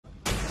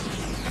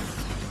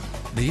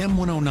The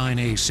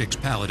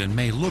M109A6 Paladin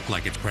may look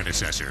like its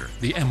predecessor,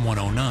 the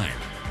M109.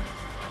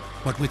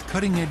 But with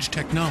cutting-edge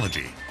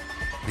technology,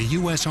 the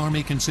U.S.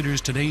 Army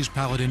considers today's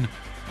Paladin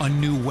a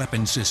new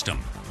weapon system,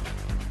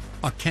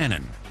 a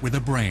cannon with a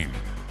brain.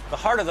 The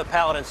heart of the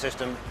Paladin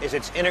system is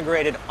its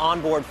integrated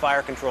onboard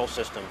fire control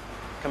system,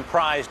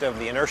 comprised of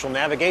the inertial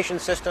navigation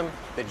system,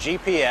 the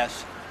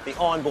GPS, the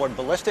onboard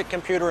ballistic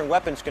computer and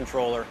weapons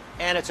controller,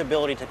 and its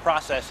ability to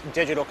process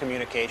digital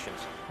communications.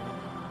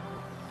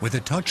 With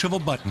a touch of a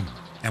button,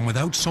 and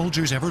without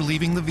soldiers ever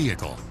leaving the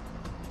vehicle,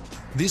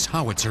 this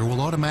howitzer will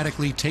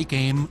automatically take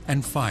aim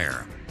and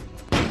fire.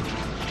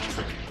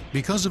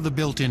 Because of the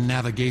built-in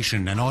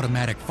navigation and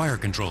automatic fire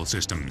control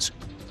systems,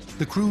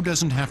 the crew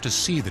doesn't have to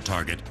see the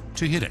target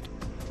to hit it.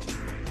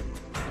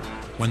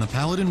 When the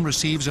Paladin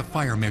receives a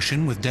fire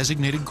mission with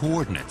designated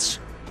coordinates,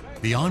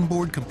 the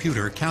onboard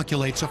computer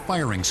calculates a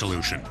firing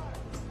solution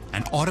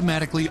and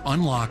automatically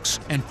unlocks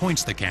and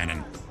points the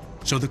cannon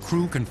so the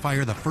crew can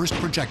fire the first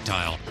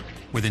projectile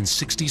within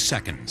 60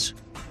 seconds.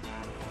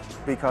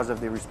 Because of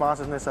the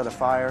responsiveness of the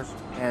fires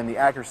and the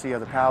accuracy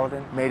of the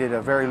Paladin, made it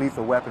a very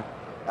lethal weapon.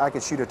 I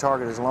could shoot a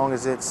target as long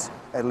as it's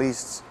at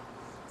least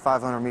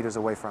 500 meters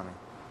away from me.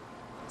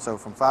 So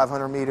from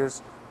 500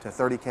 meters to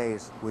 30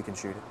 Ks, we can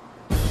shoot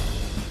it.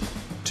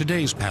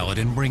 Today's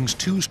Paladin brings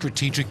two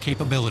strategic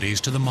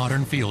capabilities to the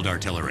modern field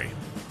artillery.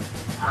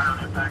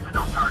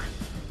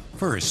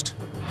 First,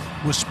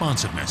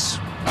 responsiveness.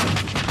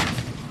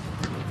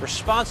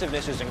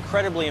 Responsiveness is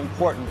incredibly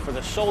important for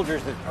the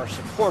soldiers that are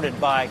supported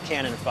by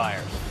cannon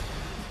fires.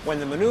 When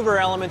the maneuver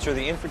elements or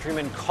the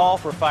infantrymen call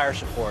for fire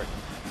support,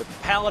 the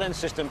Paladin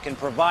system can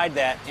provide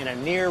that in a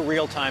near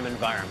real-time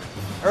environment.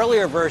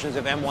 Earlier versions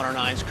of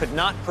M109s could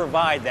not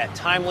provide that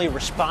timely,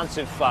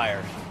 responsive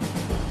fires.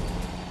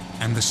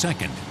 And the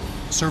second,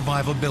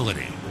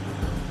 survivability.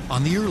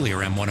 On the earlier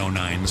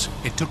M109s,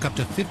 it took up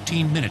to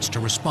 15 minutes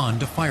to respond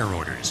to fire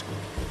orders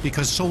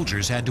because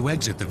soldiers had to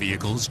exit the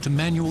vehicles to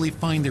manually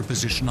find their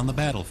position on the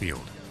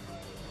battlefield,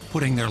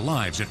 putting their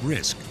lives at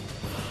risk.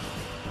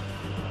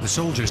 The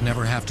soldiers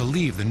never have to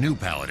leave the new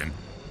Paladin.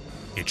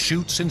 It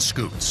shoots and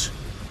scoots.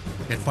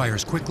 It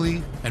fires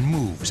quickly and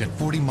moves at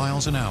 40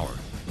 miles an hour,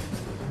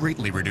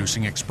 greatly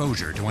reducing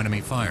exposure to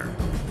enemy fire.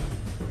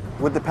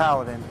 With the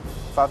Paladin,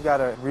 if I've got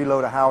to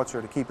reload a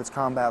howitzer to keep its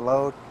combat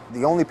load,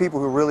 the only people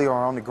who really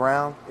are on the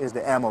ground is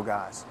the ammo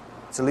guys.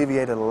 It's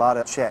alleviated a lot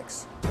of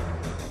checks.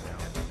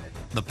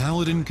 The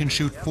Paladin can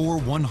shoot 4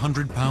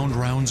 100-pound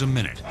rounds a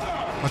minute,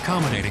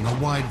 accommodating a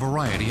wide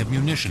variety of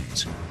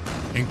munitions,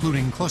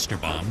 including cluster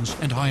bombs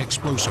and high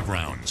explosive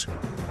rounds.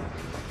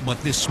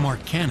 But this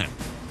smart cannon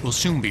will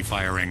soon be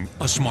firing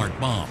a smart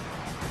bomb.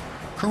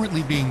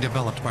 Currently being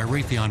developed by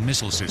Raytheon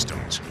Missile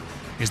Systems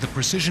is the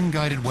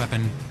precision-guided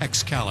weapon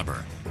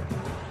Excalibur.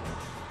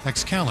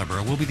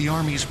 Excalibur will be the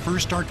Army's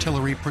first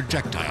artillery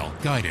projectile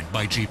guided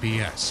by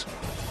GPS.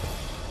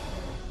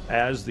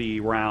 As the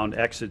round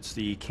exits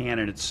the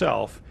cannon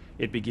itself,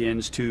 it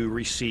begins to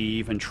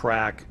receive and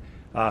track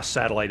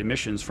satellite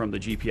emissions from the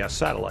GPS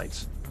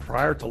satellites.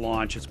 Prior to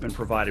launch, it's been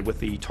provided with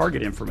the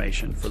target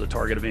information for the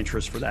target of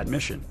interest for that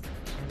mission.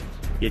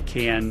 It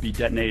can be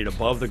detonated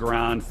above the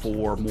ground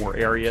for more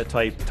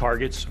area-type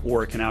targets,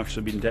 or it can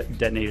actually be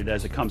detonated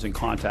as it comes in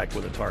contact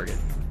with a target.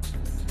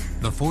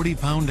 The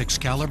 40-pound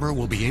Excalibur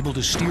will be able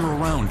to steer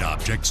around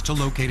objects to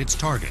locate its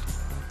target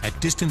at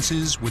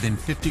distances within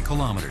 50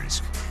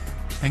 kilometers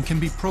and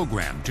can be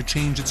programmed to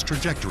change its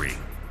trajectory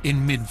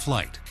in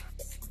mid-flight.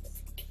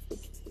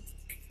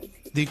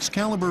 The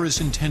Excalibur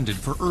is intended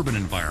for urban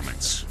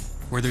environments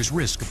where there's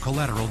risk of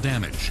collateral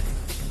damage.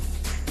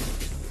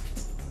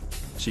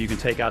 So you can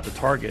take out the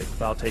target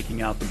without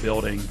taking out the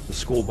building, the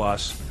school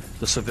bus,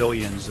 the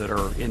civilians that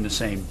are in the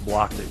same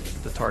block that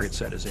the target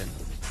set is in.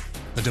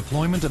 The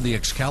deployment of the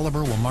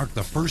Excalibur will mark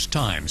the first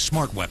time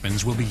smart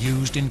weapons will be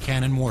used in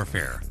cannon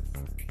warfare.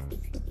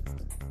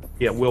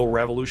 It will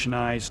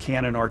revolutionize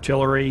cannon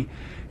artillery.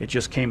 It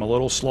just came a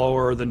little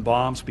slower than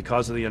bombs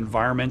because of the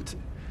environment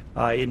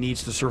it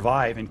needs to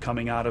survive in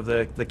coming out of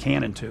the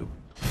cannon tube.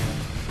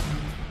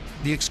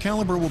 The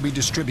Excalibur will be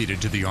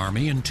distributed to the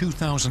Army in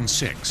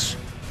 2006.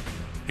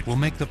 It will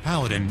make the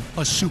Paladin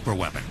a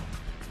superweapon,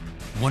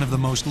 one of the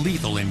most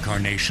lethal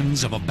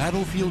incarnations of a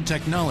battlefield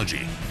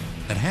technology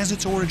that has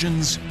its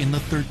origins in the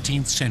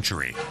 13th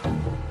century.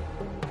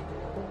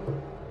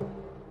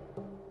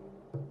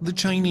 The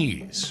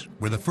Chinese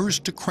were the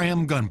first to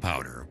cram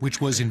gunpowder,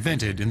 which was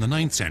invented in the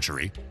 9th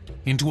century,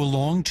 into a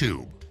long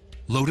tube,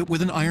 load it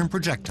with an iron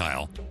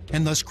projectile,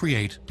 and thus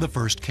create the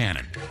first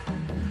cannon.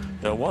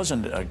 There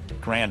wasn't a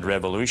grand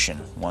revolution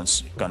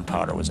once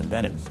gunpowder was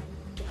invented.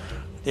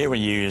 They were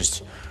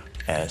used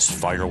as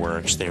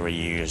fireworks, they were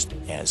used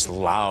as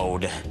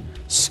loud,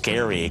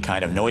 scary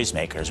kind of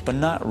noisemakers, but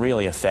not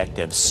really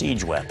effective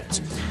siege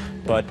weapons.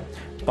 But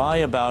by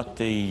about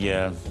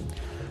the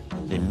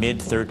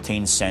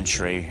mid-13th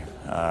century,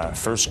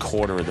 first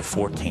quarter of the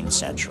 14th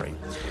century,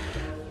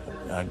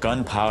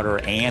 gunpowder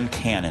and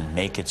cannon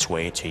make its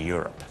way to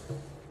Europe.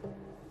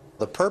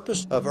 The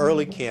purpose of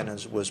early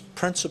cannons was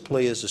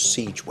principally as a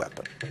siege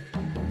weapon.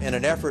 In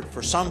an effort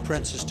for some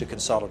princes to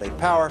consolidate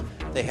power,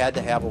 they had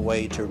to have a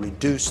way to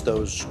reduce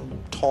those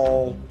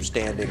tall,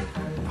 standing,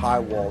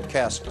 high-walled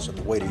castles. And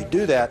the way to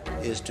do that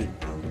is to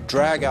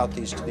drag out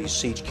these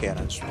siege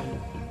cannons,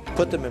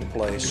 put them in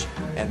place,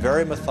 and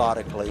very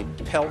methodically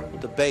pelt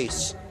the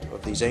base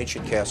of these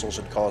ancient castles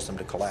and cause them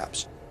to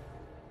collapse.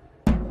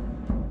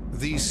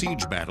 These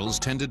siege battles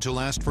tended to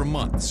last for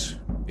months,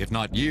 if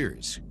not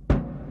years,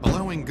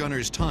 allowing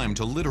gunners time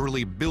to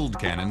literally build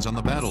cannons on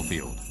the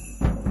battlefield.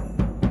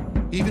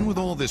 Even with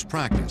all this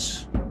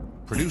practice,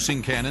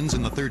 producing cannons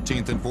in the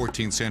 13th and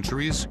 14th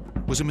centuries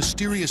was a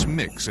mysterious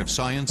mix of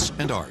science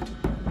and art.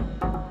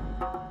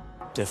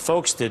 The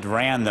folks that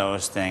ran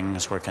those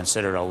things were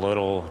considered a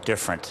little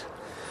different,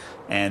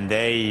 and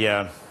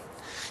they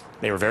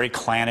were very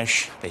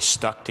clannish. They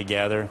stuck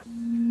together.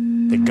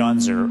 The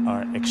guns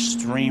are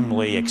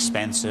extremely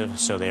expensive,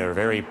 so they are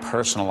very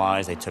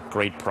personalized. They took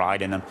great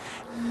pride in them.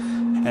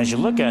 As you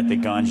look at the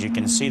guns, you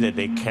can see that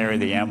they carry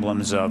the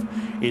emblems of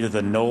either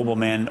the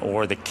nobleman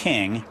or the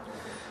king.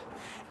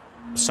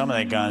 Some of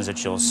the guns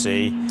that you'll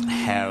see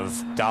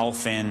have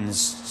dolphins,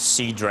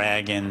 sea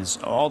dragons,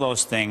 all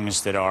those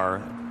things that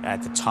are,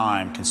 at the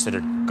time,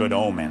 considered good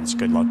omens,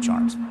 good luck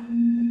charms.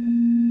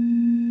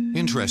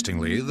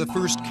 Interestingly, the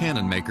first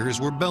cannon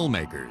makers were bell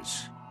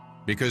makers,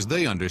 because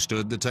they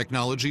understood the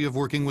technology of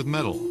working with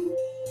metal.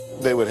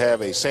 They would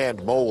have a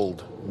sand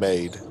mold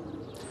made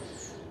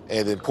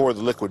and then pour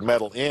the liquid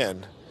metal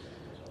in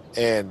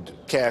and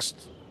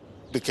cast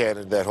the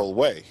cannon that whole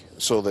way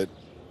so that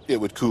it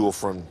would cool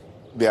from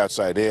the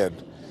outside in.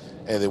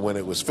 And then when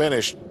it was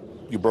finished,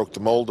 you broke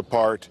the mold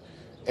apart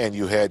and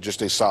you had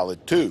just a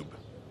solid tube.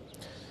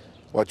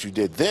 What you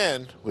did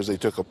then was they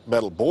took a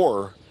metal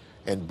borer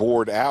and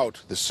bored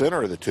out the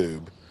center of the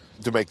tube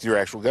to make your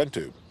actual gun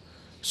tube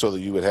so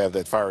that you would have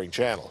that firing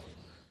channel.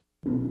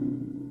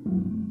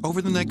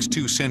 Over the next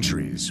 2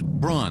 centuries,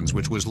 bronze,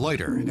 which was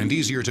lighter and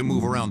easier to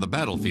move around the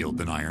battlefield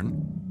than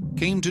iron,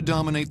 came to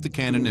dominate the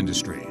cannon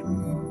industry.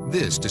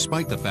 This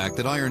despite the fact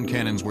that iron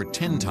cannons were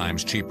 10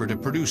 times cheaper to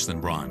produce than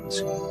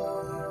bronze.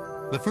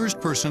 The first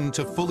person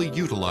to fully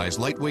utilize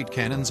lightweight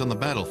cannons on the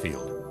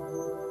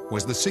battlefield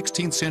was the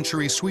 16th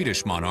century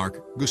Swedish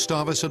monarch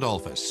Gustavus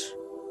Adolphus.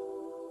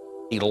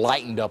 He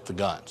lightened up the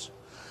guns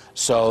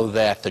so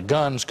that the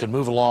guns could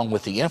move along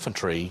with the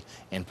infantry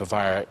and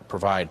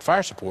provide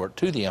fire support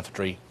to the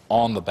infantry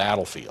on the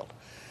battlefield,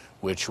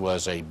 which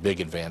was a big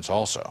advance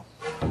also.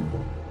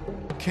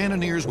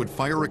 Cannoneers would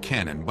fire a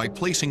cannon by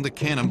placing the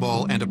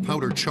cannonball and a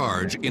powder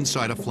charge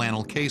inside a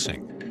flannel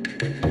casing.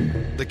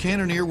 The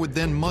cannoneer would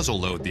then muzzle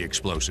load the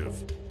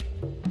explosive.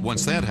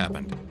 Once that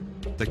happened,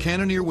 the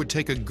cannoneer would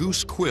take a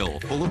goose quill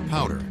full of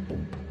powder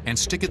and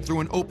stick it through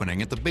an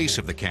opening at the base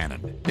of the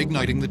cannon,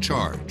 igniting the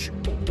charge.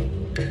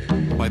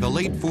 By the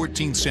late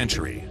 14th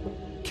century,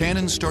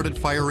 cannons started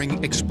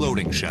firing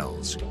exploding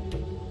shells.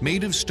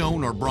 Made of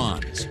stone or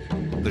bronze,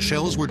 the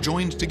shells were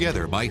joined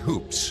together by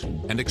hoops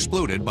and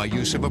exploded by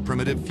use of a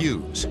primitive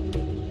fuse.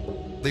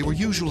 They were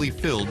usually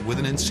filled with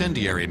an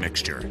incendiary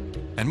mixture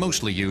and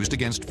mostly used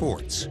against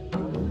forts.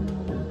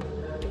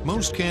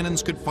 Most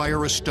cannons could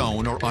fire a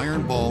stone or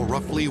iron ball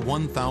roughly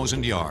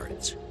 1,000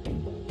 yards.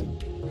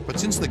 But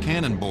since the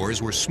cannon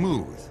bores were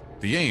smooth,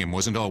 the aim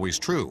wasn't always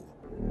true.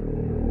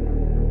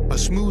 A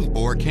smooth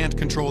bore can't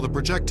control the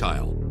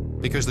projectile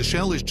because the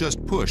shell is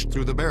just pushed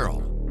through the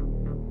barrel.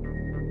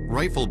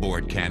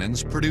 Rifle-bored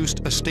cannons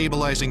produced a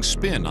stabilizing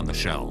spin on the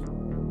shell.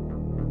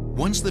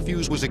 Once the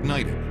fuse was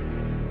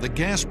ignited, the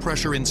gas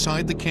pressure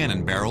inside the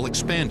cannon barrel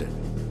expanded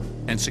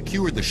and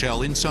secured the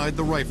shell inside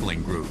the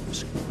rifling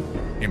grooves,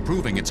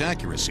 improving its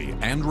accuracy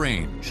and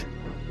range.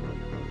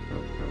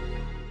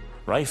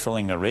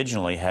 Rifling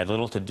originally had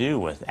little to do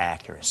with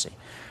accuracy.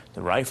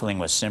 The rifling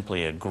was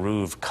simply a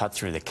groove cut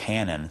through the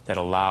cannon that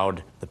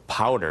allowed the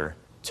powder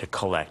to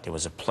collect. It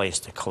was a place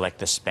to collect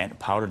the spent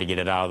powder to get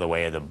it out of the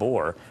way of the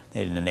bore,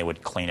 and then they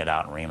would clean it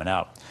out and ream it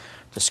out.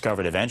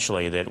 Discovered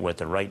eventually that with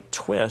the right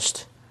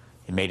twist,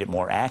 it made it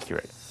more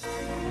accurate.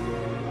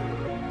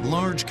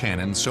 Large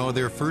cannons saw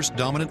their first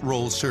dominant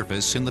role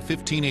surface in the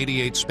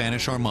 1588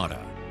 Spanish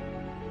Armada.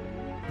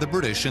 The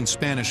British and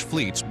Spanish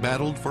fleets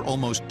battled for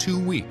almost 2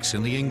 weeks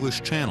in the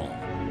English Channel.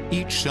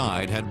 Each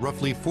side had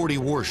roughly 40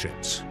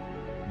 warships,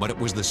 but it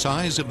was the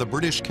size of the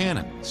British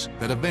cannons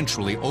that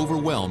eventually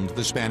overwhelmed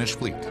the Spanish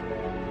fleet.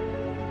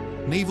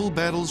 Naval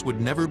battles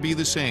would never be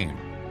the same,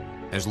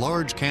 as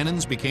large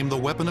cannons became the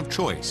weapon of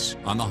choice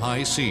on the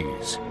high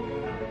seas.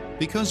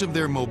 Because of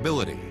their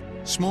mobility,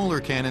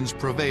 smaller cannons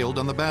prevailed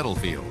on the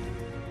battlefield.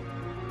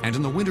 And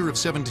in the winter of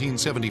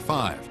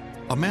 1775,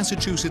 a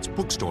Massachusetts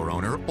bookstore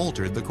owner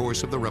altered the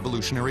course of the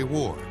Revolutionary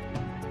War.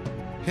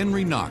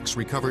 Henry Knox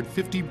recovered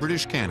 50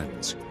 British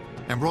cannons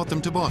and brought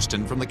them to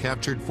Boston from the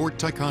captured Fort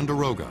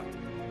Ticonderoga,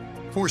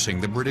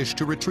 forcing the British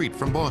to retreat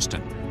from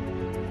Boston.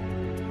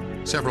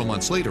 Several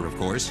months later, of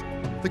course,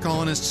 the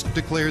colonists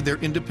declared their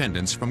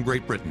independence from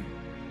Great Britain.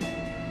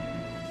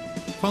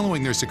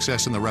 Following their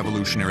success in the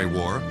Revolutionary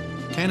War,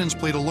 cannons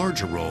played a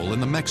larger role in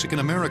the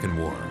Mexican-American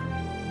War.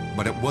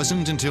 But it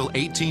wasn't until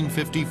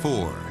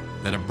 1854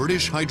 that a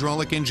British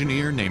hydraulic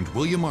engineer named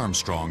William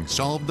Armstrong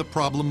solved the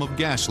problem of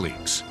gas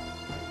leaks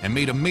and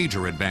made a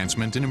major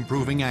advancement in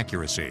improving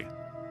accuracy.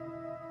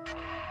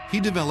 He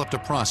developed a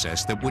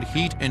process that would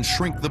heat and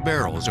shrink the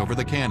barrels over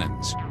the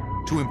cannons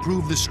to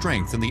improve the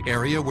strength in the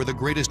area where the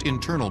greatest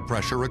internal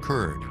pressure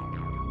occurred.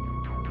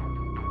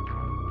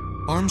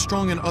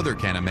 Armstrong and other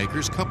cannon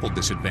makers coupled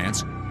this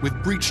advance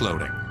with breech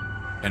loading,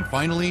 and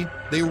finally,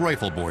 they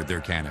rifle bored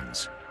their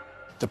cannons.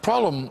 The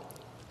problem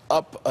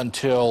up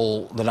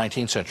until the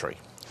 19th century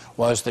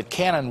was that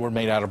cannon were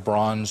made out of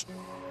bronze,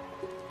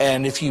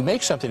 and if you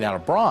make something out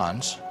of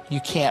bronze, you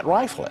can't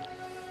rifle it.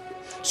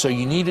 So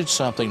you needed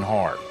something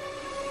hard.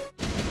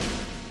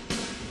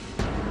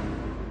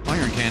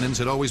 Iron cannons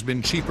had always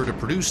been cheaper to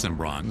produce than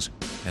bronze,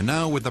 and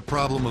now with the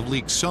problem of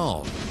leaks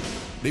solved,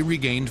 they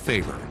regained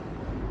favor.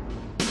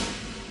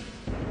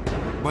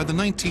 By the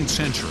 19th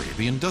century,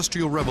 the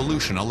Industrial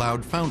Revolution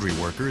allowed foundry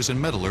workers and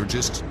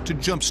metallurgists to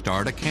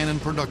jumpstart a cannon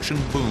production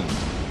boom.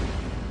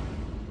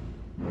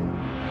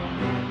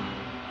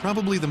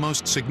 Probably the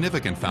most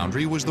significant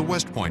foundry was the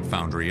West Point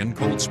Foundry in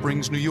Cold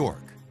Springs, New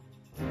York.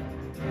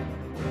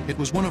 It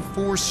was one of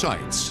 4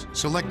 sites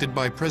selected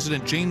by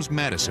President James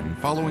Madison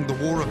following the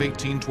War of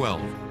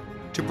 1812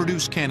 to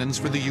produce cannons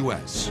for the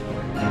U.S.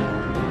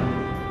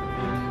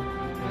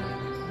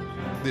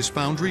 This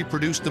foundry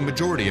produced the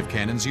majority of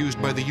cannons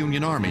used by the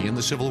Union Army in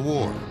the Civil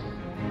War.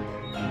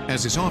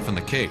 As is often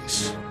the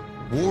case,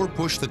 war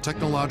pushed the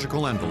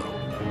technological envelope,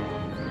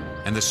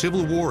 and the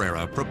Civil War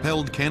era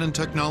propelled cannon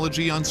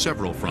technology on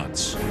several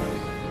fronts.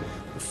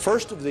 The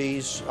first of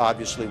these,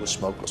 obviously, was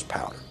smokeless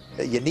powder.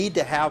 You need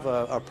to have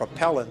a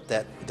propellant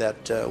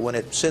that when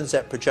it sends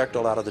that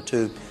projectile out of the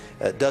tube,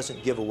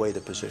 doesn't give away the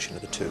position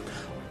of the tube.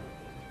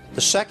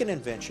 The second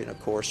invention, of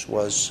course,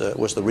 was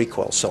the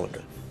recoil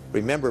cylinder.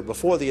 Remember,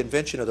 before the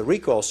invention of the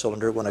recoil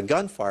cylinder, when a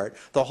gun fired,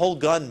 the whole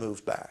gun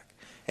moved back.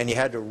 And you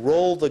had to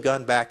roll the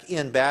gun back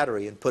in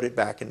battery and put it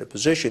back into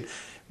position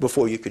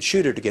before you could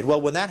shoot it again. Well,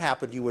 when that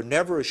happened, you were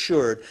never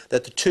assured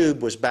that the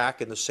tube was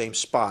back in the same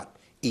spot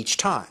each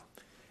time.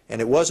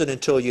 And it wasn't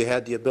until you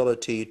had the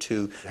ability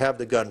to have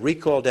the gun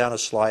recoil down a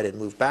slide and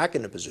move back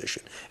into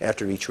position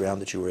after each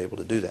round that you were able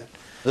to do that.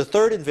 The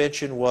third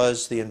invention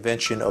was the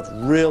invention of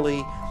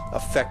really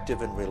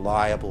effective and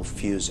reliable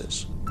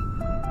fuses.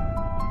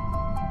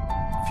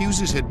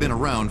 Fuses had been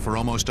around for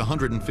almost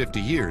 150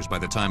 years by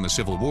the time the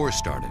Civil War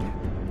started.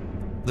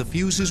 The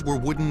fuses were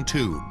wooden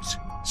tubes,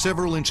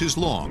 several inches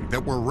long,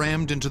 that were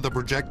rammed into the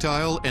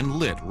projectile and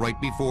lit right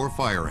before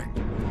firing.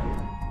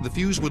 The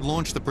fuse would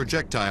launch the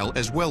projectile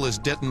as well as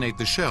detonate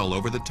the shell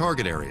over the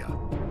target area.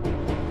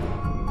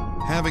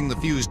 Having the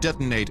fuse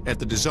detonate at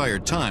the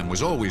desired time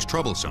was always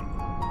troublesome.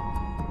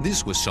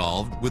 This was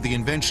solved with the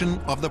invention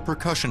of the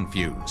percussion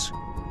fuse,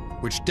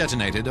 which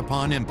detonated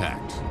upon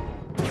impact.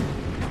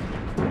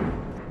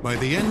 By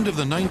the end of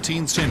the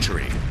 19th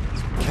century,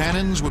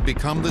 cannons would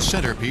become the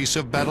centerpiece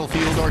of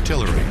battlefield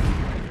artillery.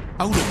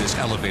 Out of this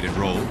elevated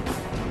role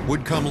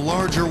would come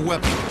larger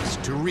weapons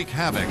to wreak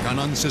havoc on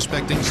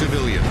unsuspecting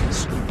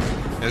civilians,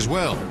 as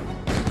well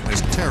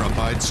as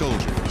terrified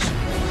soldiers.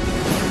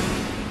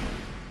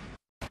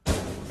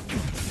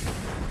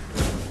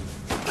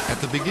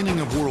 At the beginning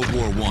of World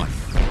War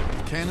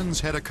I,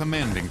 cannons had a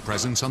commanding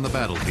presence on the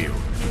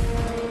battlefield.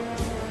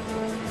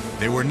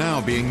 They were now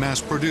being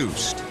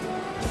mass-produced.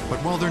 But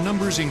while their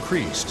numbers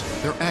increased,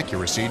 their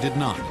accuracy did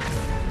not.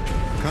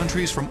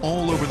 Countries from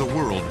all over the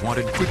world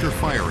wanted quicker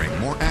firing,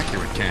 more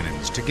accurate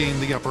cannons to gain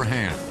the upper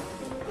hand.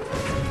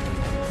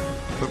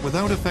 But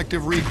without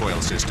effective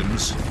recoil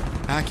systems,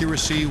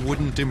 accuracy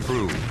wouldn't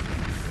improve.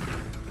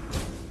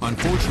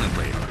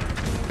 Unfortunately,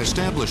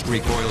 established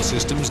recoil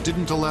systems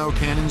didn't allow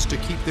cannons to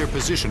keep their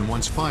position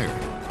once fired.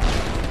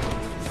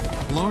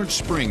 Large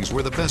springs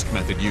were the best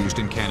method used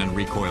in cannon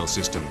recoil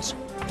systems,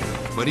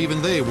 but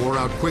even they wore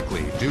out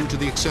quickly due to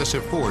the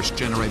excessive force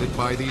generated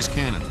by these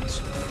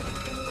cannons.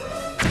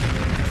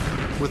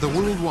 With the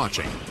world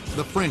watching,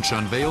 the French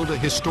unveiled a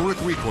historic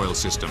recoil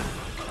system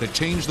that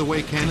changed the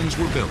way cannons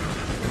were built.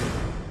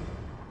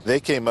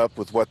 They came up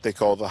with what they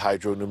call the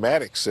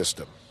hydro-pneumatic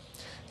system.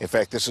 In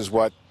fact, this is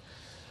what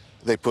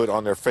they put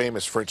on their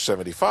famous French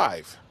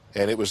 75,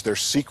 and it was their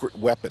secret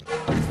weapon.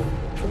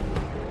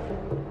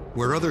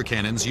 Where other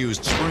cannons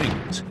used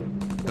springs,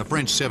 the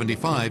French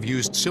 75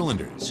 used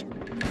cylinders.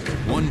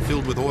 One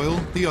filled with oil,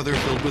 the other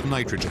filled with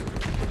nitrogen.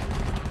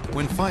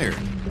 When fired,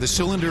 the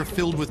cylinder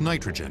filled with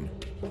nitrogen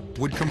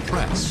would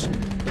compress.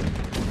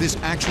 This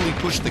actually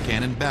pushed the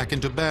cannon back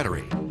into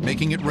battery,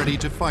 making it ready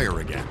to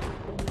fire again.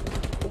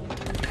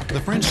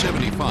 The French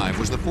 75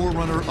 was the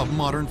forerunner of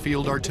modern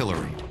field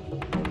artillery.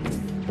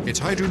 Its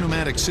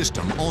hydro-pneumatic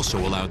system also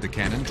allowed the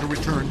cannon to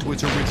return to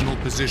its original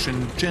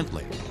position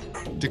gently,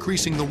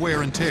 decreasing the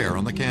wear and tear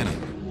on the cannon.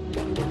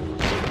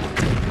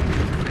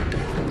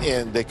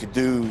 And they could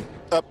do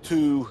up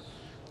to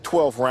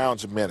 12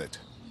 rounds a minute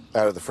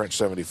out of the French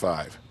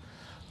 75.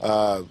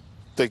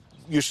 They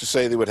used to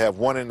say they would have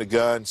 1 in the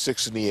gun,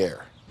 6 in the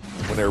air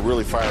when they were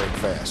really firing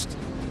fast.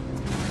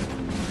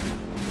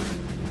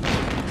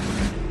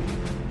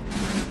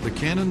 The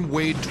cannon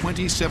weighed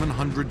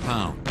 2,700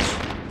 pounds,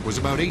 was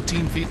about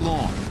 18 feet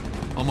long,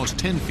 almost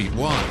 10 feet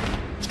wide,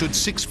 stood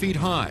 6 feet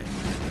high,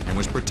 and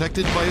was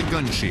protected by a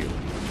gun shield.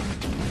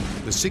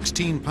 The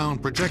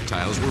 16-pound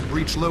projectiles were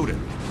breech-loaded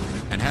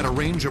and had a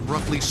range of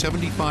roughly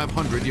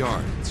 7,500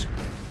 yards.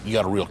 You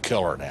got a real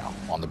killer now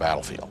on the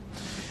battlefield.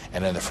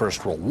 And in the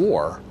First World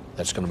War,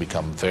 that's going to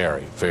become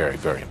very, very,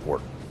 very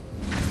important.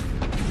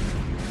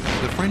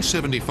 The French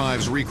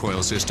 75's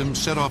recoil system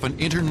set off an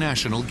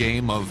international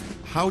game of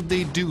how'd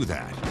they do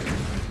that?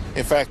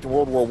 In fact, in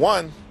World War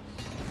I,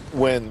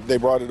 when they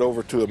brought it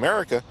over to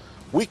America,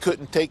 we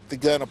couldn't take the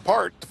gun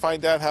apart to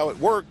find out how it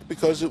worked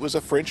because it was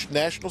a French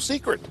national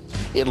secret.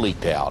 It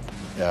leaked out.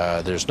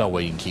 There's no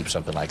way you can keep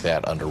something like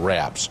that under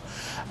wraps.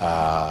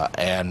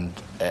 And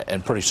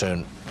pretty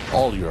soon,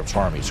 all Europe's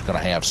armies are going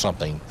to have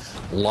something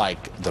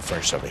like the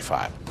French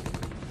 75.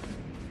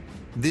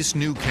 This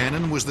new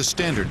cannon was the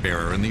standard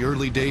bearer in the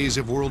early days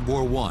of World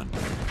War I.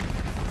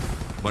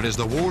 But as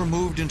the war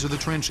moved into the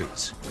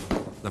trenches,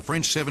 the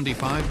French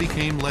 75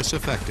 became less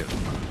effective.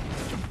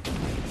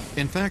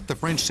 In fact, the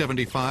French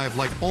 75,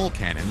 like all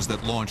cannons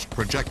that launched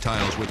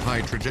projectiles with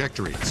high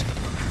trajectories,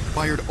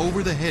 fired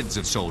over the heads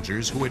of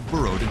soldiers who had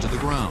burrowed into the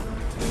ground.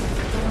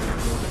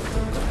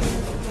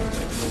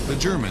 The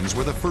Germans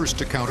were the first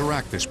to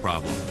counteract this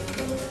problem.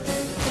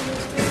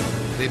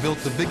 They built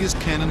the biggest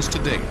cannons to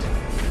date,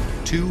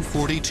 two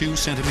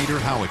 42-centimeter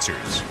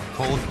howitzers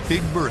called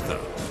Big Bertha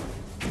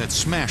that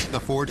smashed the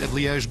fort at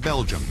Liège,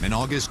 Belgium in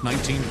August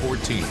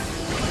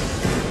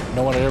 1914.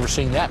 No one had ever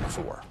seen that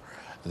before,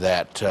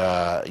 that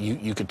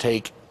you could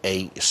take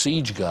a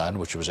siege gun,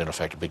 which was in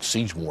effect a big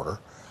siege mortar,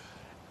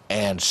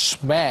 and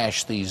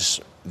smash these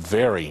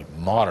very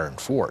modern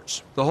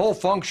forts. The whole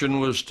function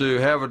was to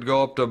have it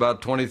go up to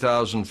about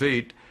 20,000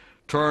 feet,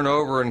 turn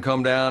over and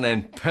come down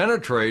and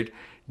penetrate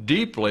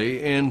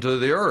deeply into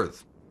the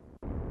earth.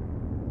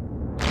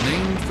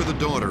 Named for the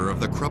daughter of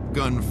the Krupp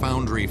Gun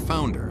Foundry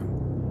founder,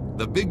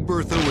 the Big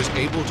Bertha was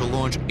able to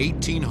launch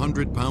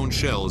 1,800-pound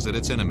shells at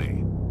its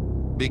enemy.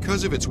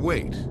 Because of its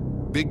weight,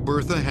 Big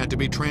Bertha had to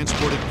be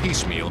transported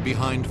piecemeal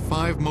behind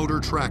 5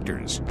 motor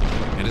tractors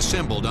and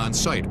assembled on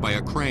site by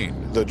a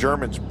crane. The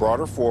Germans brought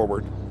her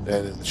forward,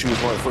 and she was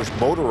one of the first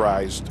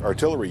motorized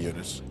artillery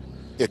units.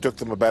 It took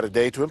them about a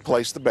day to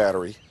emplace the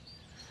battery,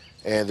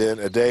 and then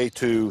a day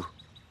to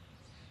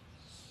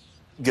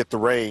get the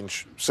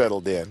range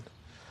settled in.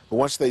 But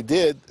once they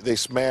did, they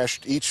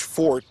smashed each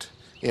fort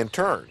in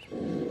turn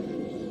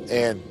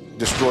and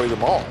destroyed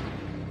them all.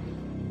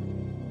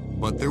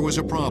 But there was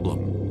a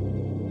problem.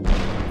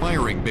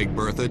 Firing Big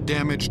Bertha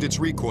damaged its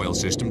recoil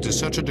system to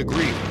such a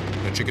degree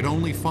that she could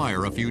only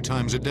fire a few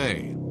times a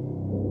day.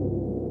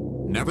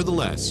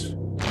 Nevertheless,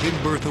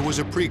 Big Bertha was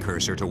a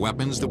precursor to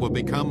weapons that would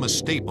become a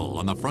staple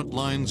on the front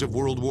lines of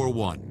World War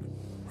I.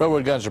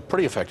 Railroad guns are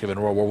pretty effective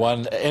in World War I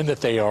in that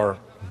they are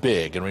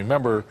big. And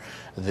remember,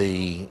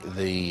 the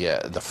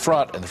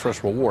front in the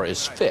First World War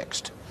is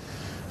fixed,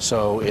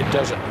 so it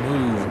doesn't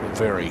move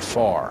very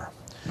far.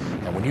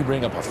 And when you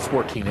bring up a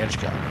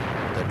 14-inch gun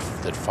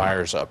that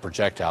fires a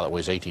projectile that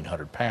weighs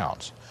 1,800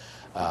 pounds,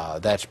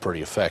 that's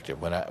pretty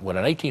effective. When an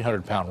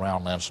 1,800-pound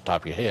round lands on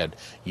top of your head,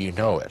 you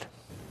know it.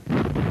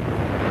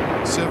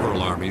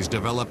 Several armies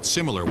developed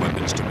similar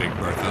weapons to Big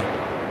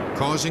Bertha,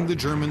 causing the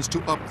Germans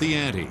to up the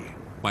ante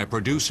by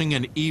producing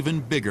an even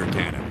bigger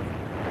cannon.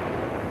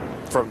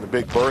 From the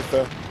Big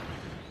Bertha,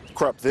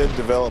 Krupp then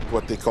developed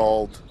what they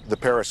called the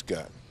Paris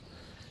gun.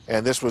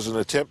 And this was an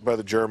attempt by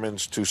the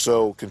Germans to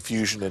sow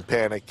confusion and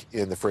panic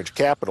in the French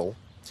capital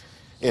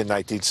in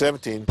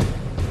 1917.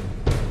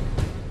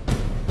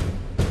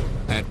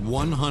 At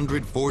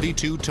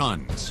 142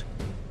 tons,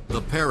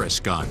 the Paris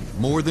gun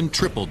more than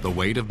tripled the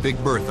weight of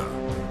Big Bertha.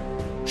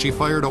 She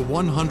fired a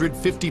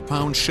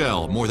 150-pound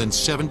shell more than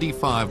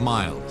 75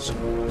 miles.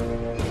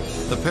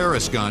 The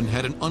Paris gun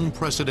had an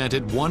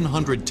unprecedented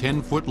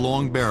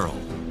 110-foot-long barrel.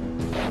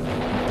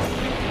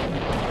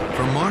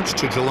 From March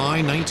to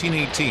July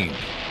 1918,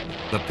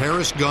 the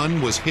Paris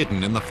gun was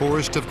hidden in the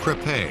forest of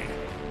Crépy,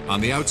 on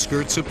the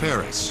outskirts of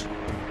Paris,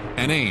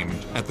 and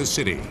aimed at the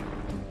city.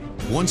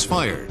 Once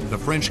fired, the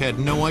French had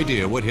no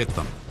idea what hit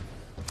them.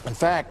 In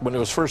fact, when it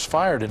was first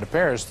fired into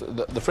Paris,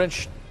 the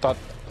French thought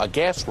a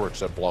gasworks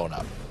had blown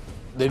up.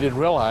 They didn't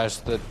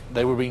realize that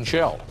they were being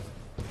shelled.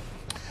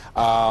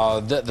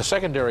 The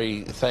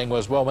secondary thing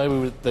was, well,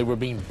 maybe they were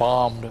being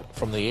bombed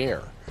from the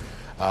air.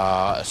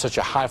 Such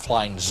a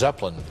high-flying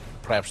Zeppelin,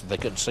 perhaps they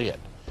couldn't see it.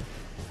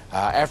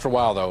 After a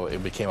while, though,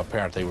 it became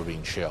apparent they were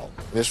being shelled.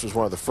 This was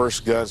one of the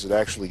first guns that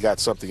actually got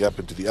something up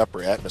into the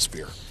upper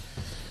atmosphere.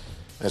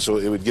 And so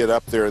it would get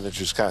up there and then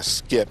just kind of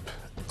skip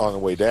on the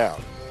way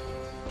down.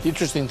 The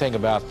interesting thing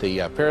about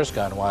the Paris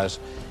gun was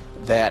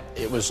that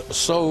it was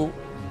so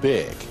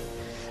big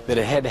that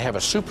it had to have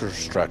a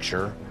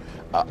superstructure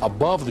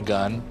above the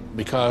gun,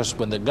 because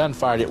when the gun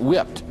fired, it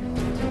whipped.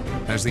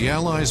 As the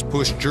Allies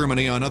pushed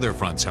Germany on other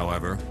fronts,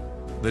 however,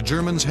 the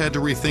Germans had to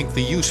rethink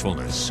the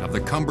usefulness of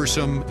the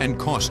cumbersome and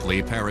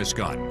costly Paris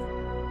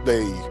gun.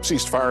 They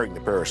ceased firing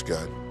the Paris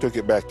gun, took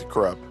it back to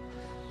Krupp,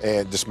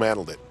 and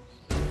dismantled it.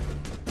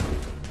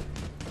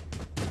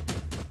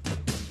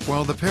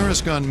 While the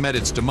Paris gun met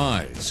its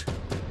demise,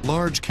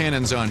 large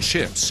cannons on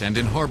ships and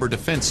in harbor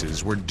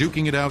defenses were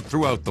duking it out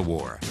throughout the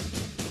war.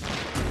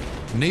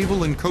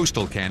 Naval and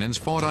coastal cannons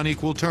fought on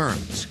equal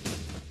terms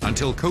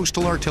until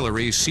coastal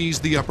artillery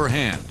seized the upper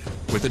hand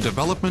with the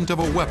development of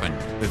a weapon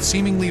that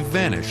seemingly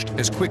vanished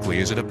as quickly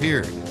as it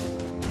appeared.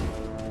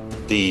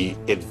 The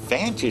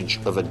advantage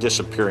of a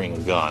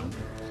disappearing gun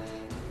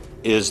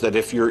is that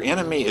if your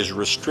enemy is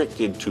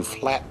restricted to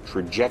flat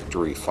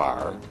trajectory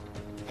fire,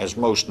 as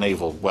most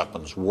naval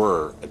weapons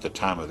were at the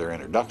time of their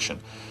introduction,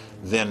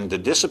 then the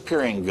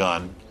disappearing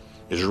gun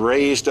is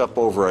raised up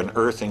over an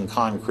earth and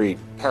concrete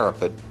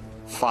parapet,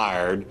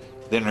 fired,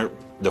 then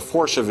the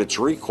force of its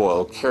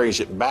recoil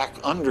carries it back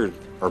under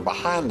or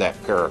behind that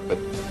parapet.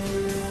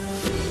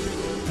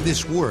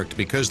 This worked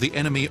because the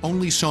enemy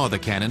only saw the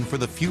cannon for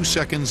the few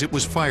seconds it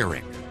was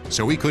firing,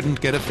 so he couldn't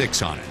get a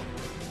fix on it.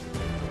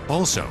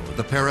 Also,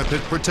 the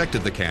parapet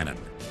protected the cannon.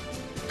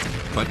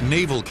 But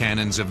naval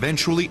cannons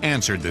eventually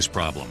answered this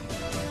problem.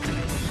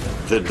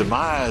 The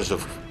demise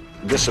of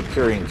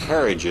disappearing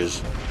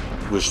carriages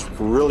was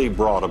really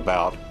brought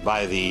about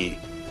by the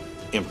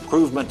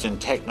improvement in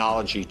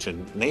technology to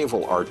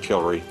naval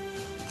artillery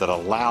that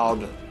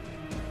allowed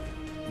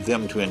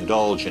them to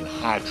indulge in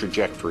high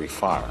trajectory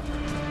fire.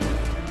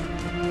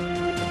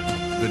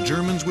 The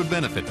Germans would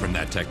benefit from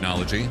that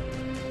technology.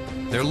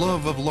 Their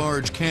love of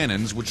large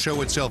cannons would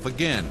show itself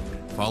again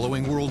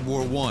following World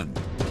War I.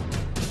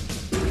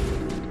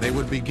 They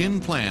would begin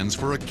plans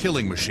for a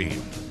killing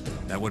machine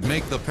that would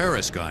make the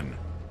Paris gun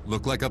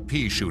look like a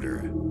pea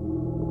shooter.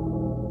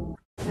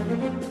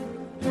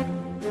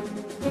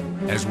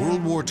 As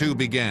World War II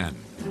began,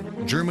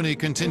 Germany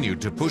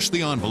continued to push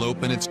the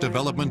envelope in its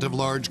development of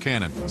large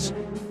cannons.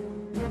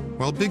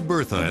 While Big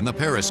Bertha and the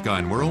Paris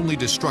gun were only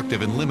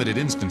destructive in limited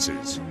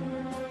instances,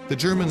 the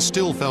Germans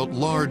still felt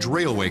large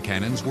railway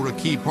cannons were a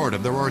key part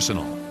of their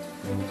arsenal.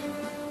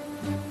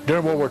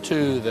 During World War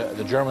II,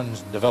 the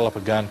Germans developed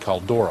a gun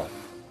called Dora.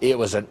 It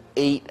was an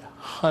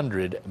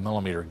 800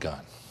 millimeter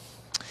gun.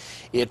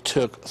 It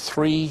took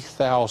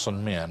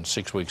 3,000 men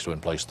 6 weeks to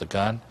emplace the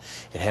gun.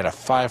 It had a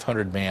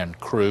 500-man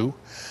crew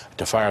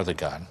to fire the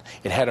gun.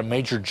 It had a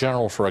major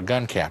general for a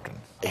gun captain.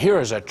 Here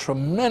is a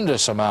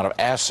tremendous amount of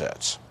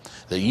assets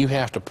that you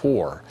have to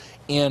pour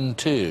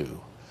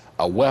into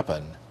a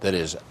weapon that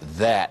is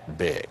that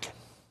big.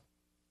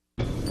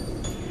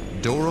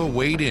 Dora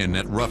weighed in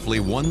at roughly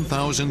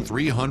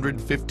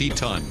 1,350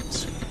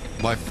 tons,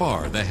 by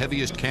far the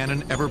heaviest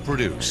cannon ever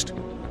produced.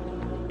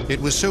 It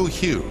was so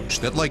huge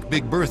that, like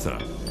Big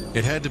Bertha,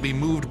 it had to be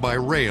moved by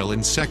rail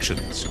in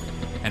sections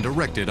and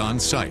erected on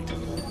site.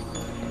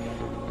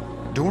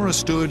 Dora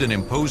stood an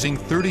imposing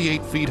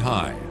 38 feet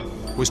high,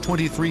 was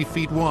 23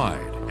 feet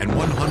wide, and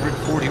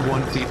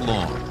 141 feet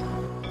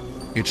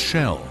long. Its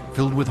shell,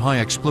 filled with high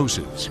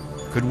explosives,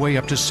 could weigh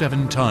up to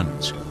 7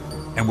 tons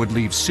and would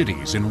leave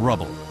cities in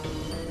rubble.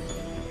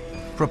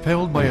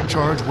 Propelled by a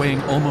charge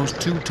weighing almost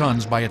 2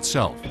 tons by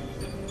itself,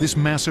 this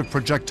massive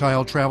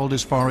projectile traveled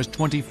as far as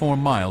 24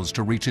 miles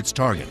to reach its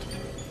target.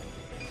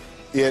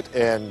 It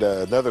and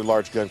another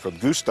large gun called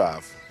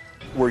Gustav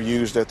were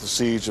used at the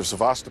siege of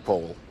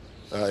Sevastopol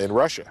in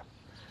Russia.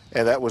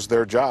 And that was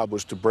their job,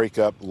 was to break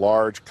up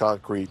large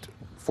concrete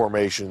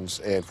formations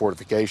and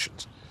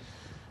fortifications.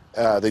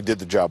 They did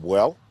the job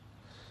well,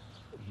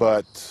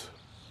 but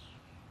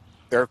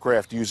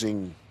aircraft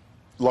using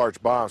large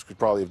bombs could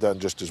probably have done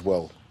just as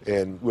well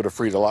and would have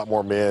freed a lot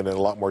more men and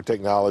a lot more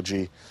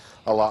technology,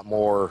 a lot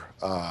more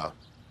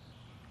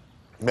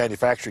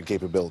manufacturing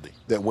capability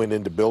that went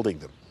into building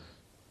them.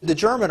 The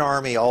German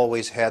army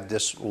always had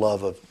this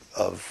love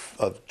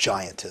of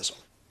giantism.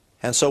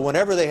 And so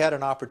whenever they had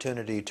an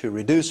opportunity to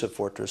reduce a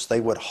fortress,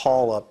 they would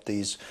haul up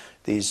these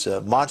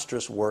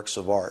monstrous works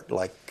of art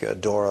like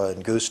Dora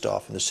and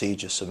Gustav in the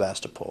siege of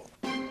Sevastopol.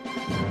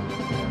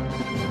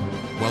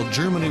 While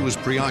Germany was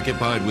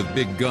preoccupied with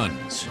big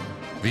guns,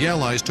 the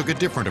Allies took a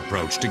different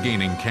approach to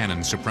gaining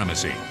cannon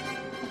supremacy.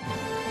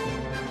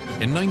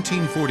 In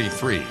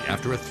 1943,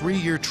 after a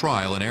 3-year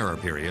trial and error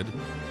period,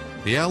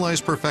 the Allies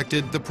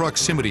perfected the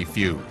proximity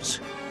fuse,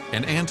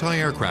 an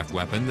anti-aircraft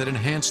weapon that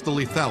enhanced the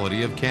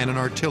lethality of cannon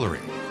artillery.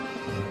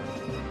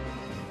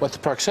 What the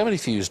proximity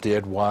fuse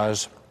did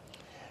was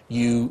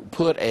you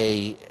put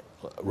a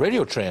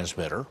radio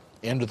transmitter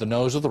into the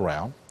nose of the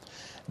round.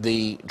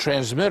 The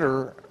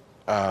transmitter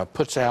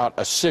puts out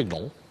a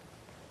signal,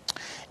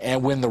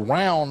 and when the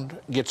round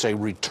gets a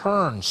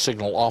return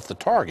signal off the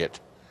target,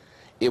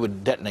 it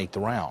would detonate the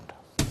round.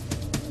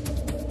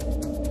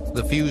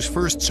 The fuse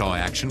first saw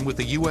action with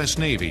the U.S.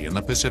 Navy in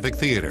the Pacific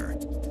Theater.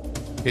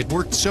 It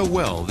worked so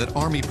well that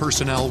Army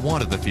personnel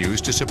wanted the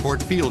fuse to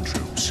support field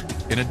troops,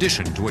 in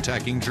addition to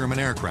attacking German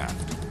aircraft.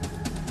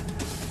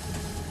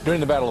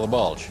 During the Battle of the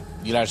Bulge,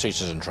 the United States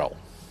is in trouble.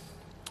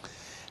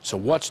 So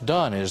what's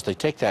done is they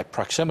take that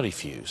proximity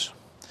fuse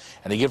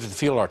and they give it to the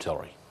field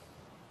artillery.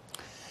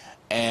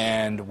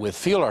 And with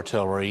field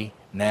artillery,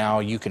 now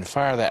you can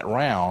fire that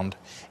round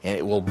and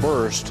it will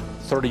burst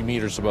 30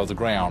 meters above the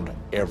ground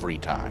every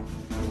time.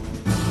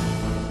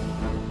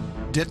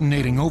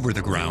 Detonating over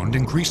the ground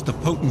increased the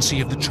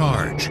potency of the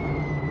charge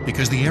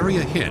because the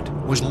area hit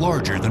was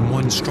larger than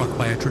one struck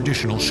by a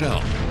traditional shell.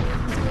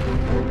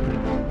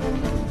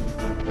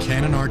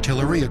 Cannon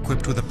artillery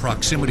equipped with a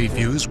proximity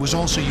fuse was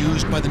also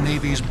used by the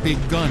Navy's big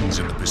guns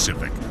in the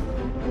Pacific.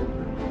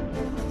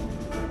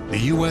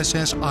 The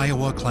USS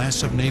Iowa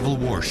class of naval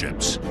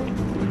warships.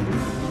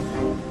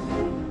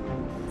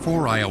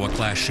 4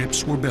 Iowa-class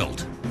ships were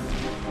built.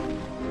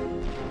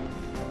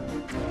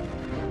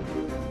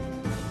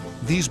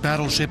 These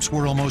battleships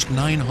were almost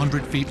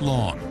 900 feet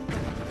long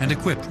and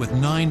equipped with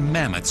 9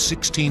 mammoth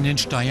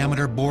 16-inch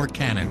diameter bore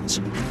cannons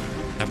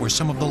that were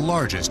some of the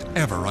largest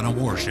ever on a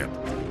warship.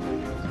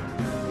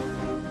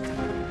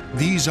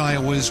 These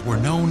Iowas were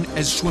known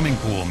as swimming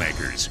pool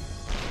makers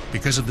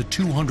because of the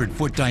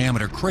 200-foot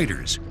diameter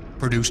craters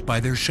produced by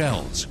their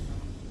shells,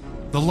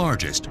 the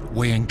largest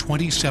weighing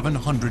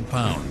 2,700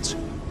 pounds.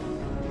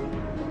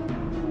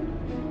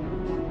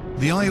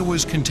 The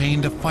Iowas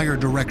contained a fire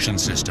direction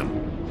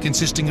system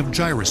consisting of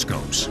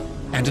gyroscopes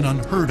and an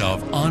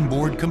unheard-of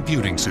onboard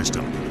computing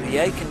system. The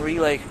Aiken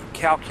relay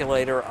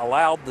calculator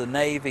allowed the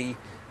Navy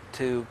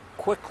to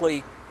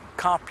quickly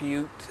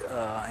compute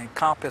and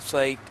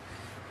compensate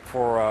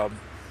for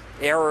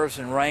errors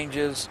and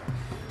ranges,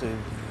 to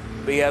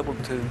be able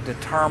to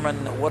determine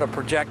what a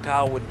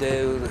projectile would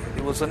do.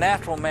 It was a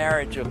natural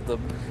marriage of the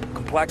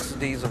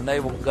complexities of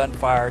naval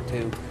gunfire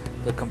to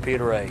the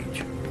computer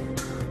age.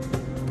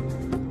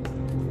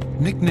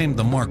 Nicknamed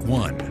the Mark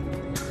I,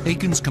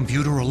 Aiken's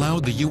computer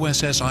allowed the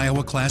USS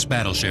Iowa-class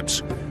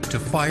battleships to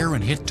fire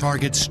and hit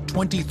targets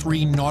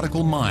 23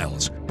 nautical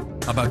miles,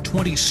 about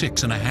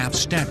 26.5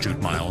 statute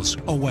miles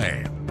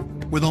away,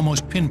 with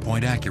almost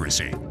pinpoint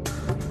accuracy.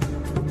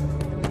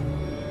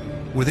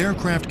 With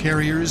aircraft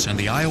carriers and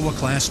the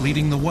Iowa-class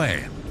leading the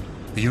way,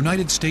 the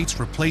United States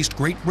replaced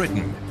Great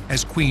Britain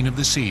as Queen of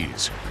the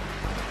Seas.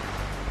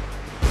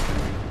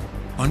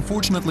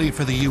 Unfortunately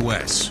for the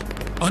U.S.,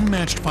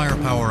 unmatched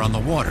firepower on the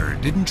water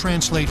didn't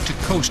translate to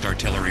coast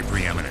artillery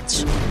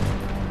preeminence.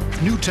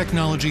 New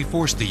technology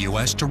forced the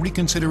U.S. to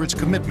reconsider its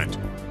commitment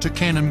to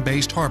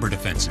cannon-based harbor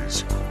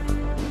defenses.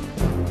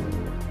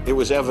 It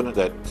was evident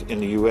that in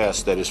the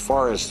U.S. that as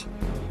far as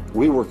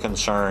we were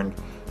concerned,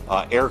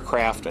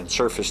 aircraft and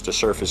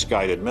surface-to-surface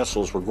guided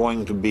missiles were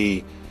going to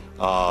be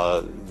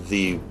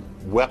the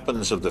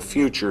weapons of the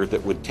future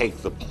that would take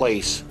the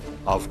place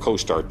of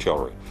coast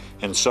artillery.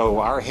 And so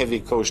our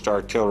heavy coast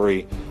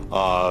artillery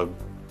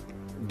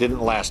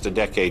didn't last a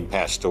decade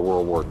past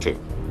World War II.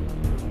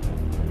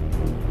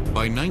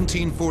 By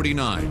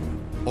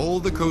 1949, all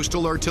the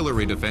coastal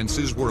artillery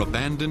defenses were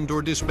abandoned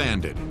or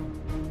disbanded,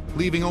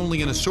 leaving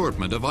only an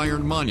assortment of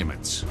iron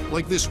monuments,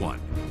 like this one,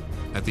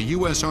 at the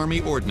U.S.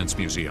 Army Ordnance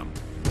Museum.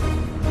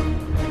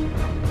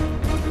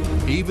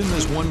 Even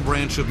as one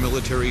branch of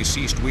military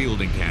ceased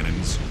wielding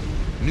cannons,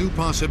 new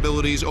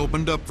possibilities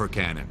opened up for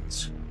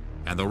cannons,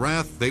 and the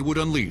wrath they would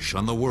unleash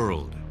on the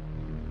world.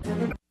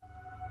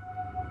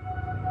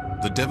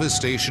 The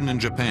devastation in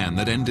Japan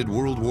that ended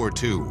World War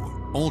II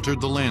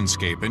altered the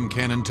landscape in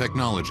cannon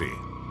technology,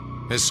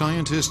 as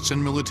scientists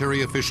and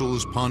military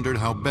officials pondered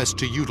how best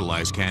to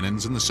utilize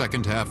cannons in the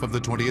second half of the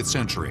 20th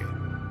century.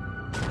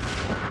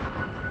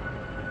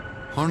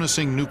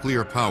 Harnessing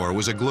nuclear power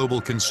was a global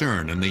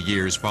concern in the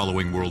years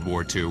following World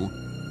War II.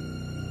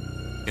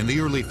 In the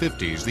early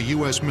 50s, the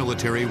U.S.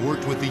 military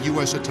worked with the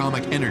U.S.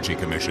 Atomic Energy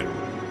Commission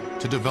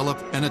to develop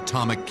an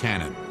atomic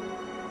cannon.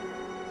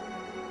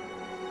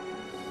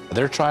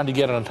 They're trying to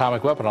get an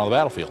atomic weapon on the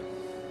battlefield.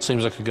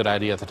 Seems like a good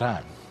idea at the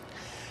time.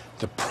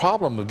 The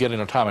problem with getting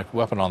an atomic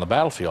weapon on the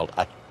battlefield,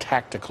 a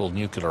tactical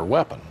nuclear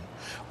weapon,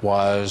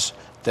 was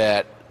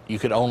that you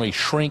could only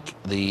shrink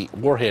the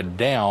warhead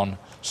down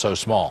so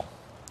small.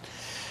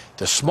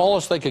 The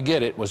smallest they could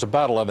get it was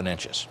about 11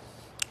 inches,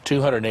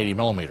 280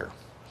 millimeter.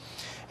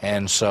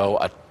 And so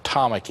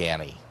atomic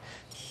ante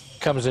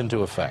comes into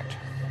effect.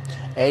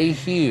 A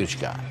huge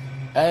gun.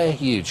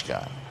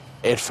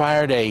 It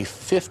fired a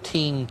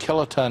 15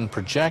 kiloton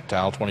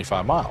projectile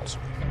 25 miles.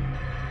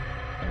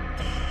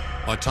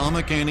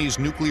 Atomic ante's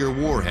nuclear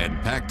warhead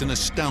packed an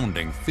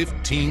astounding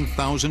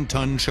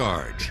 15,000-ton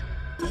charge.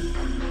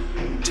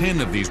 10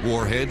 of these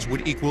warheads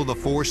would equal the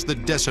force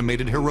that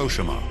decimated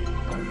Hiroshima.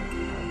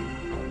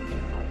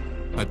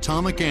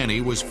 Atomic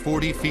ante was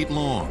 40 feet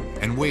long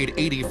and weighed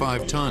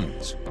 85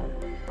 tons.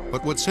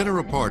 But what set her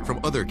apart from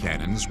other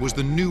cannons was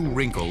the new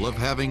wrinkle of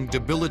having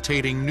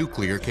debilitating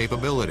nuclear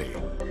capability.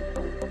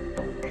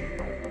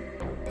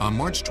 On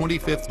March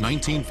 25,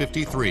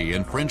 1953,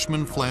 in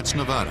Frenchman Flats,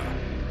 Nevada,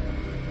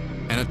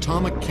 an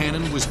atomic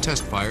cannon was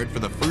test-fired for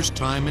the first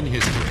time in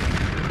history.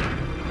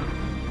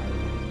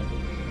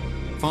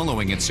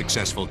 Following its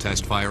successful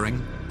test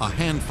firing, a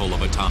handful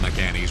of atomic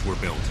antes were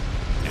built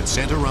and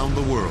sent around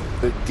the world.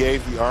 It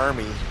gave the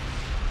Army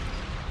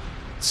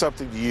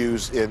something to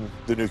use in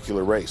the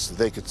nuclear race.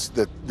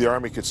 That the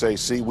Army could say,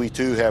 see, we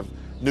too have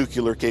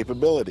nuclear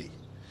capability.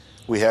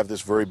 We have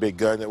this very big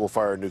gun that will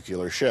fire a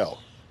nuclear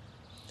shell.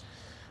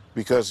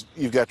 Because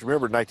you've got to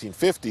remember,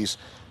 1950s,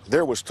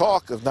 there was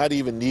talk of not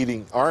even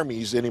needing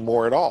armies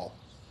anymore at all.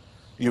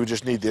 You would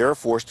just need the Air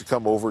Force to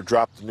come over,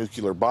 drop the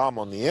nuclear bomb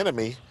on the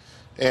enemy,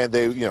 and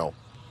they,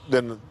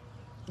 then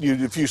you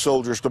need a few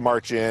soldiers to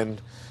march in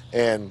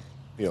and,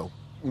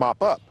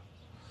 mop up.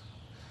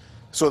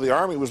 So the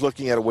Army was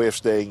looking at a way of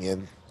staying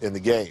in the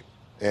game.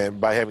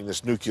 And by having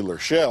this nuclear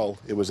shell,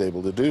 it was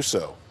able to do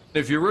so.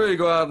 If you really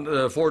go out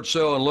to Fort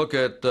Sill and look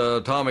at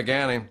Atomic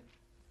Annie,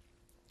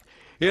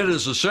 it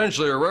is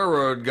essentially a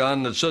railroad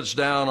gun that sits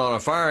down on a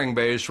firing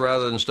base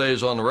rather than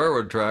stays on the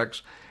railroad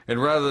tracks.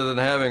 And rather than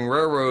having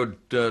railroad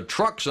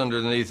trucks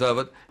underneath of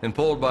it and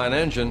pulled by an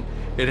engine,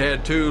 it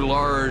had two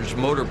large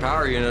motor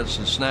power units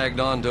that snagged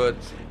onto it,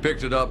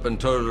 picked it up,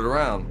 and towed it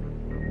around.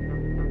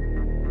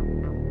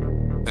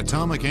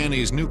 Atomic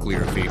Annie's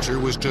nuclear feature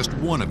was just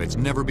one of its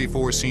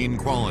never-before-seen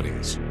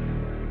qualities.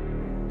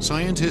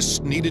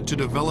 Scientists needed to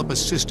develop a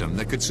system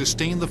that could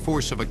sustain the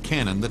force of a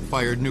cannon that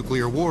fired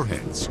nuclear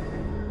warheads.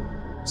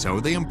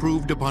 So they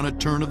improved upon a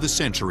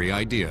turn-of-the-century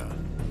idea.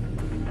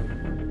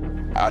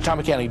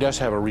 Atomic Annie does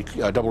have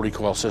a double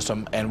recoil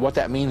system, and what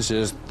that means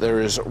is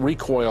there is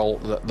recoil,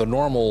 the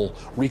normal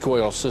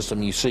recoil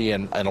system you see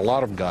in a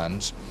lot of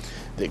guns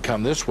that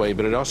come this way,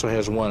 but it also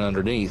has one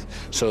underneath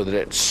so that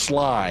it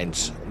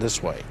slides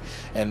this way.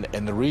 And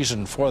the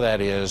reason for that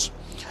is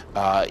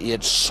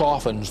it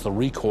softens the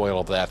recoil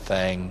of that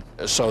thing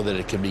so that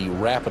it can be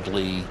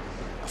rapidly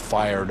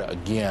fired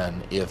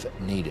again if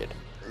needed.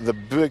 The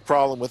big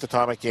problem with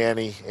Atomic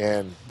Annie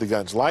and the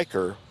guns like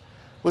her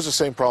was the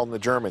same problem the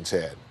Germans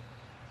had.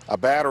 A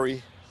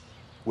battery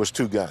was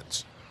 2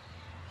 guns.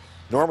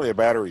 Normally a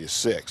battery is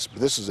 6, but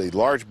this is a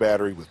large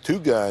battery with 2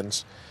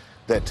 guns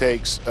that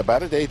takes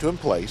about a day to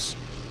emplace.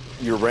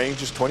 Your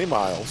range is 20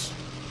 miles.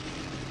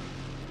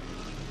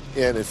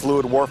 And in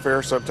fluid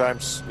warfare,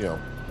 sometimes, they're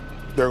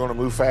going to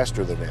move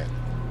faster than that.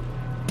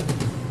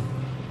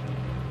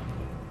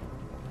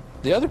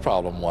 The other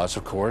problem was,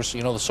 of course,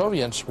 the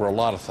Soviets were a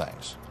lot of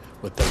things,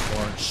 but they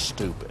weren't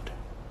stupid.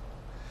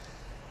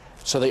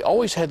 So they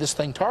always had this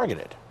thing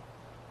targeted.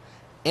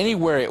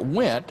 Anywhere it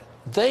went,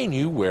 they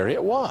knew where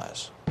it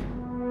was.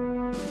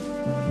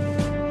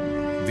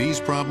 These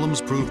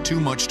problems proved too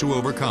much to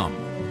overcome,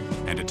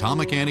 and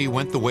Atomic Annie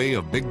went the way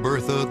of Big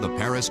Bertha, the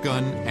Paris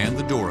gun, and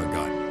the Dora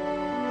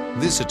gun.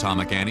 This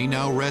Atomic Annie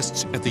now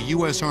rests at the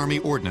U.S. Army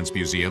Ordnance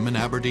Museum in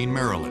Aberdeen,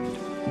 Maryland.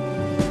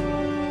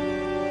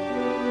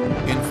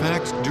 In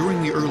fact,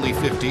 during the early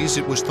 50s,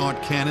 it was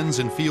thought cannons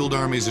and field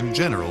armies in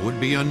general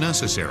would be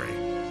unnecessary,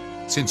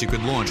 since you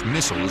could launch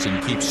missiles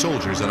and keep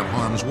soldiers out of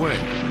harm's way.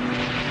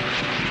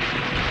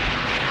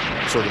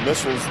 So the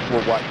missiles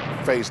were what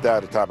phased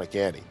out Atomic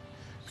Annie,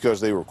 because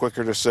they were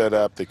quicker to set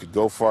up, they could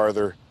go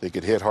farther, they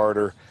could hit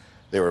harder,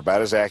 they were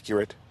about as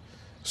accurate.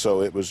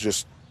 So it was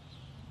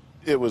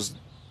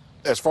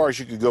as far as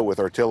you could go with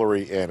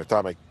artillery and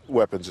atomic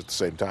weapons at the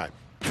same time.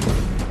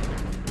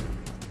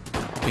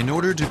 In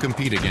order to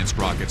compete against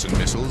rockets and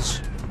missiles,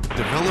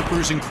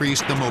 developers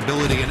increased the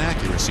mobility and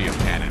accuracy of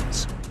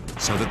cannons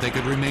so that they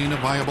could remain a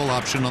viable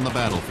option on the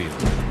battlefield.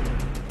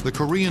 The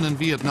Korean and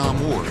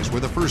Vietnam Wars were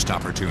the first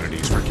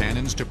opportunities for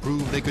cannons to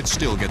prove they could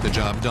still get the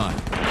job done.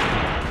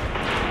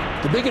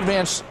 The big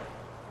advance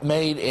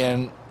made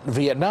in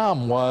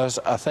Vietnam was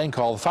a thing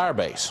called the fire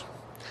base,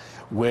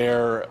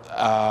 where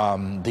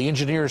the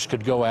engineers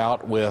could go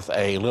out with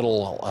a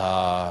little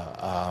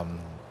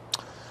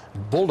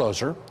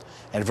bulldozer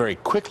and very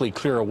quickly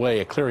clear away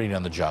a clearing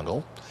in the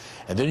jungle,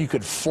 and then you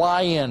could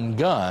fly in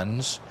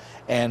guns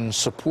and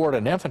support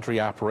an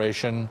infantry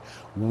operation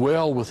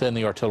well within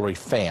the artillery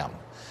FAM,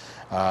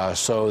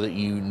 so that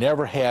you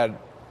never had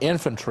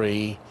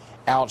infantry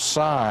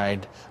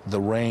outside the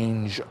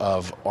range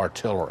of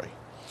artillery.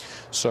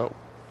 So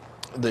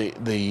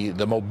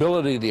the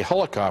mobility of the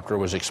helicopter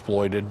was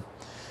exploited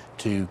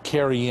to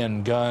carry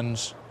in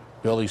guns,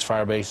 build these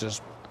fire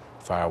bases,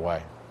 fire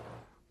away.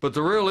 But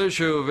the real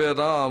issue of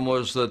Vietnam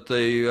was that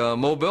the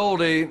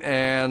mobility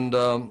and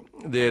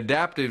the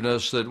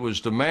adaptiveness that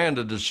was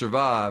demanded to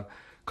survive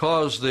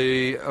caused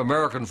the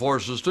American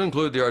forces, to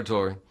include the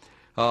artillery,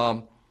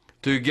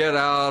 to get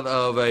out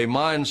of a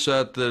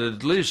mindset that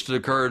at least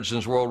occurred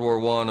since World War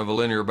I of a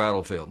linear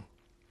battlefield.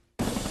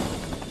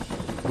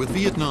 With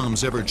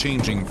Vietnam's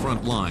ever-changing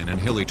front line and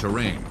hilly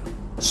terrain,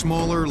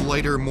 smaller,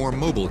 lighter, more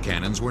mobile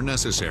cannons were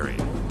necessary.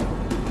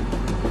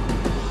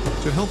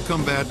 To help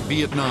combat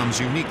Vietnam's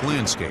unique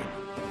landscape,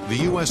 the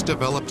U.S.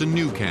 developed a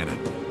new cannon.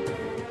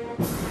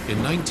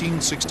 In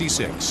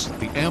 1966,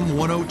 the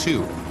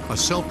M102, a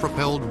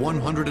self-propelled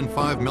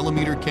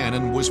 105mm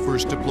cannon, was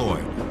first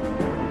deployed.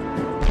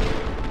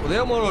 Well, the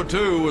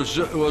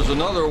M102 was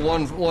another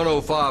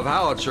 105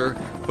 howitzer,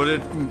 but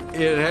it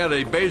had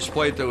a base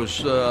plate that was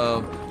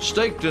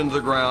staked into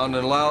the ground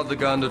and allowed the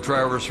gun to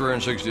traverse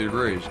 360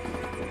 degrees.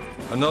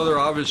 Another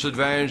obvious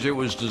advantage, it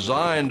was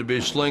designed to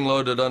be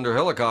sling-loaded under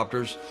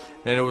helicopters,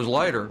 and it was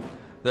lighter.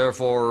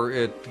 Therefore,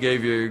 it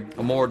gave you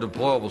a more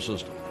deployable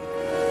system.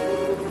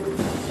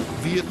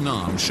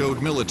 Vietnam showed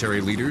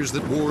military leaders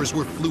that wars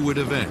were fluid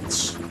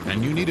events,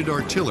 and you needed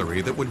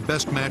artillery that would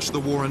best match the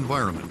war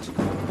environment.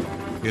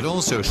 It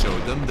also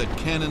showed them that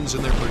cannons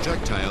and their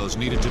projectiles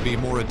needed to be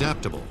more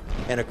adaptable.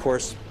 And of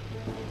course,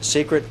 The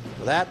secret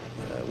of that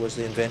was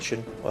the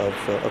invention of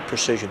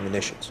precision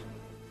munitions.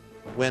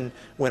 When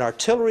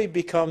artillery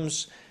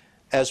becomes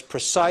as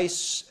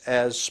precise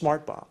as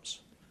smart bombs,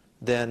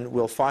 then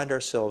we'll find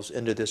ourselves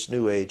into this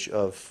new age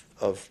of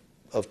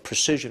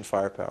precision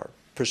firepower,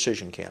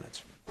 precision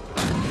cannons.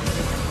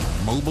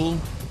 Mobile,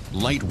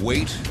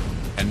 lightweight,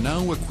 and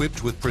now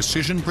equipped with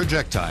precision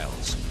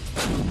projectiles.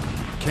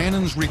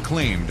 Cannons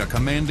reclaimed a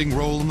commanding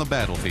role in the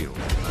battlefield.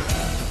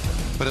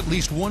 But at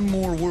least one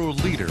more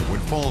world leader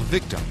would fall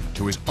victim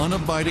to his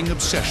unabiding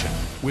obsession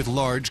with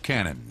large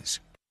cannons.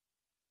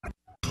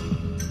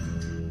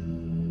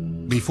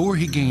 Before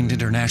he gained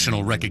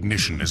international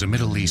recognition as a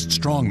Middle East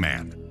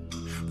strongman,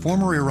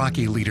 former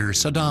Iraqi leader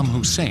Saddam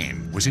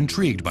Hussein was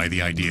intrigued by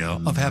the idea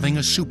of having a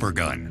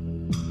supergun.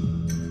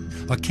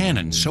 A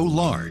cannon so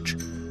large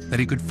that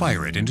he could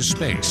fire it into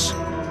space.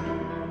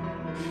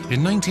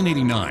 In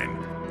 1989,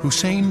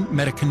 Hussein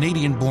met a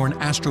Canadian-born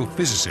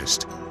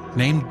astrophysicist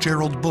named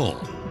Gerald Bull,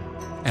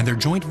 and their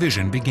joint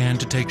vision began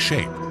to take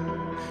shape.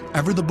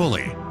 Ever the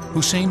bully,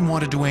 Hussein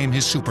wanted to aim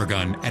his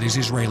supergun at his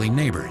Israeli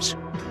neighbors.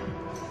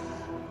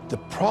 The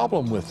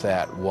problem with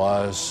that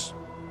was,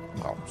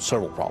 well,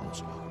 several problems.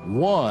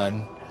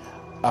 One,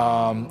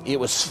 it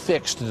was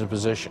fixed into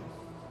position.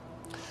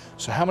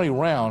 So how many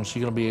rounds are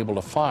you going to be able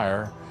to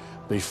fire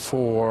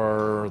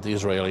before the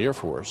Israeli Air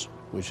Force,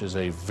 which is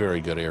a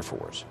very good Air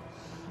Force,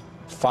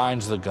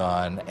 finds the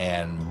gun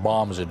and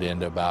bombs it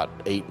into about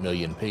 8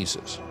 million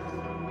pieces?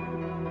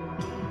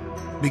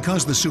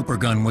 Because the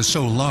supergun was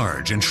so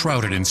large and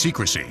shrouded in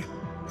secrecy,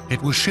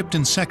 it was shipped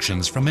in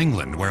sections from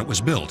England, where it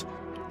was built,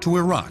 to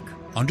Iraq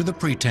under the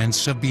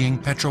pretense of being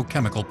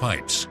petrochemical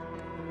pipes.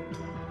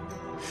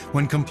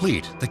 When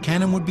complete, the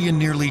cannon would be a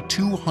nearly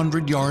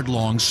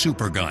 200-yard-long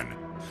supergun,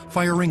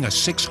 firing a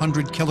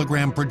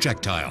 600-kilogram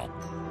projectile,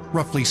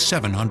 roughly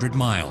 700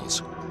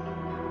 miles.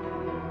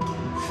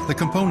 The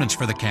components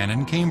for the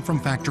cannon came from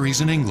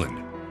factories in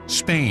England,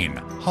 Spain,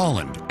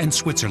 Holland, and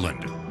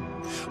Switzerland.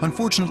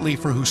 Unfortunately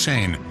for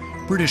Hussein,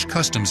 British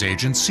customs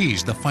agents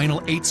seized the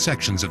final 8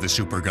 sections of the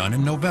supergun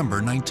in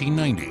November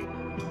 1990,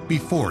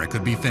 before it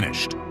could be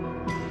finished.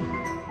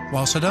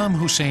 While Saddam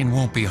Hussein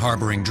won't be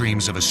harboring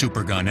dreams of a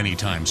supergun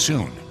anytime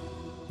soon,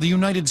 the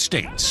United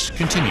States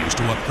continues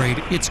to upgrade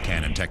its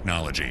cannon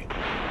technology.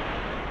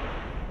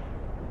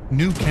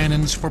 New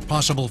cannons for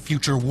possible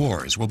future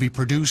wars will be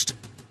produced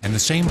in the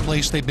same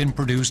place they've been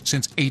produced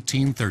since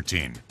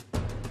 1813,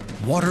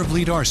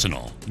 Watervliet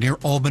Arsenal near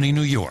Albany,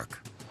 New York.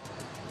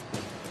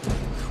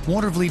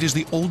 Watervliet is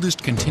the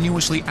oldest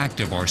continuously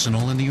active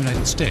arsenal in the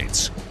United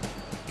States.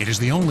 It is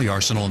the only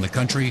arsenal in the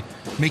country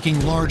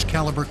making large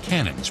caliber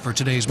cannons for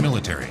today's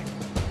military.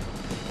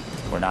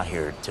 We're not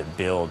here to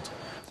build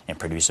and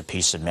produce a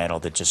piece of metal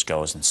that just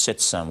goes and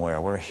sits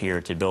somewhere. We're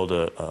here to build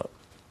a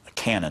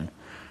cannon,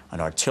 an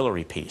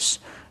artillery piece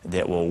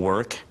that will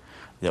work,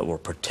 that will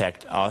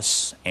protect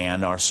us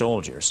and our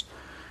soldiers,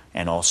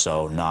 and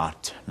also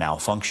not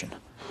malfunction.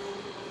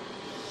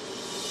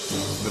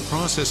 The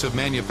process of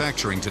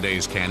manufacturing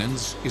today's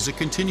cannons is a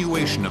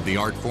continuation of the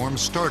art form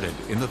started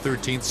in the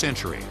 13th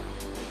century.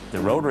 The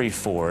rotary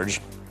forge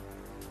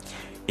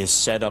is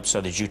set up so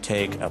that you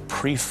take a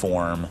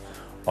preform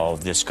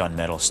of this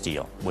gunmetal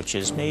steel, which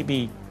is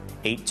maybe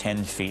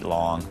 8–10 feet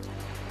long.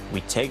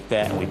 We take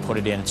that and we put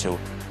it into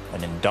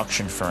an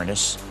induction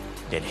furnace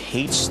that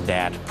heats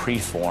that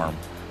preform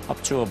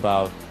up to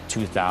about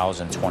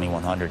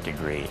 2,000–2,100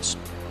 degrees.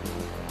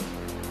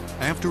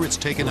 After it's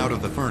taken out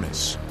of the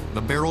furnace,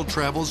 the barrel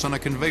travels on a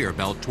conveyor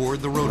belt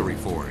toward the rotary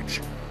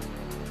forge.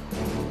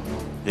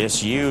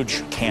 This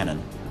huge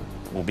cannon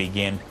will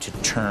begin to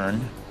turn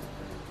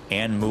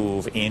and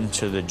move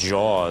into the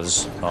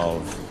jaws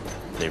of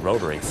the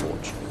rotary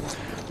forge.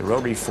 The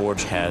rotary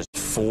forge has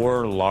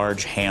 4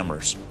 large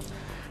hammers,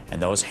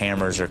 and those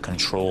hammers are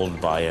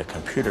controlled by a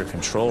computer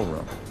control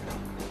room.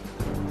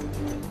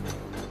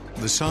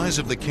 The size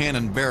of the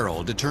cannon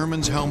barrel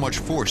determines how much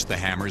force the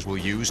hammers will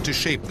use to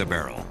shape the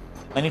barrel.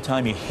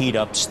 Anytime you heat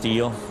up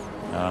steel,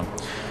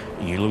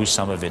 you lose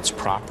some of its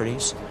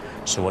properties.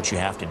 So what you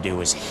have to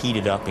do is heat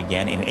it up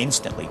again and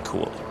instantly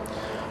cool it.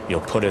 You'll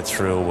put it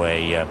through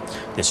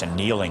this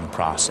annealing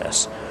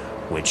process,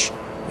 which,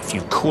 if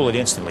you cool it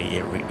instantly,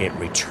 it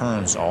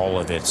returns all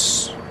of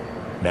its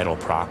metal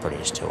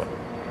properties to it.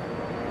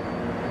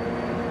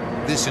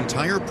 This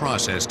entire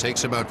process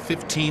takes about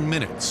 15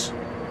 minutes,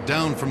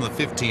 down from the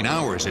 15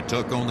 hours it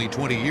took only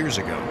 20 years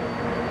ago.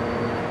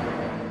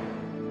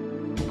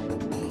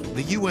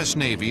 The U.S.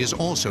 Navy is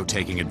also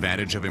taking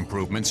advantage of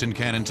improvements in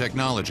cannon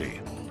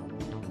technology.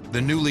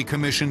 The newly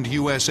commissioned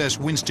USS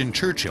Winston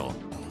Churchill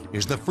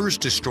is the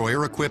first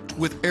destroyer equipped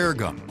with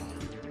airgun,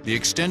 the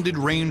extended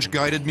range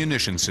guided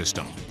munition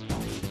system.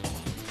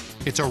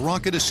 It's a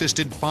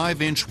rocket-assisted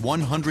 5-inch,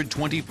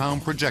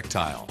 120-pound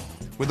projectile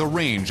with a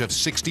range of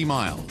 60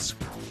 miles.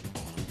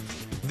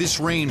 This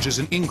range is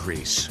an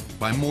increase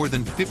by more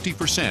than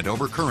 50%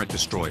 over current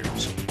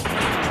destroyers.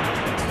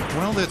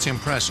 While that's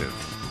impressive,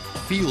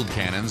 field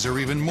cannons are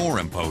even more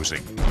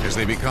imposing as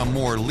they become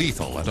more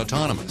lethal and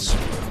autonomous.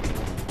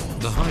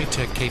 The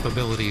high-tech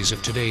capabilities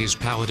of today's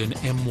Paladin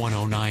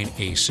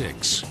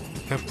M109A6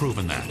 have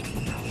proven that.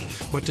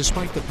 But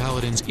despite the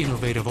Paladin's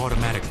innovative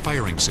automatic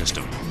firing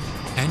system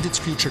and its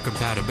future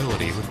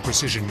compatibility with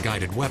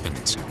precision-guided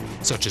weapons,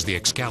 such as the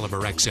Excalibur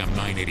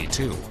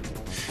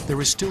XM982,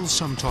 there is still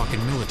some talk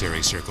in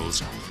military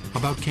circles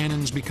about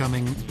cannons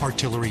becoming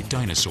artillery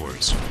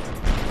dinosaurs.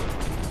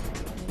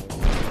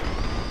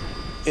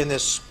 In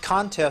this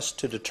contest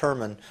to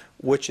determine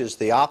which is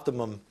the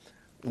optimum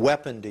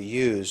weapon to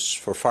use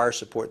for fire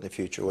support in the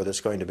future, whether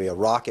it's going to be a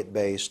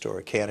rocket-based or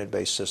a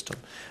cannon-based system,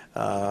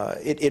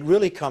 it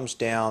really comes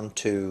down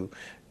to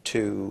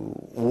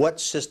what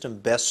system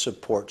best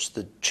supports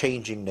the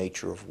changing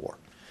nature of war.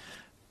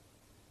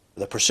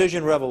 The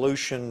precision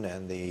revolution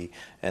and the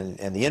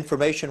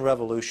information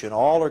revolution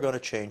all are going to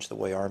change the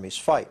way armies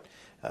fight.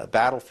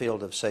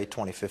 Battlefield of, say,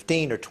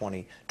 2015 or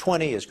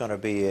 2020 is going to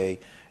be a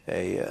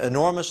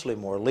enormously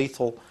more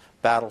lethal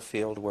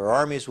battlefield where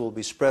armies will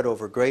be spread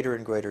over greater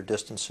and greater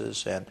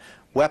distances, and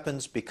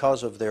weapons,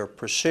 because of their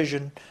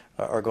precision,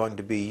 are going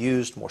to be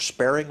used more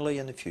sparingly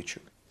in the future.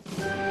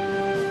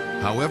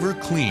 However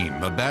clean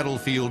the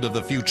battlefield of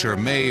the future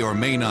may or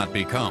may not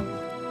become,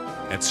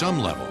 at some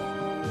level,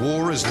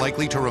 war is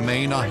likely to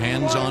remain a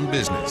hands-on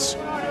business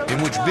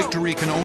in which victory can only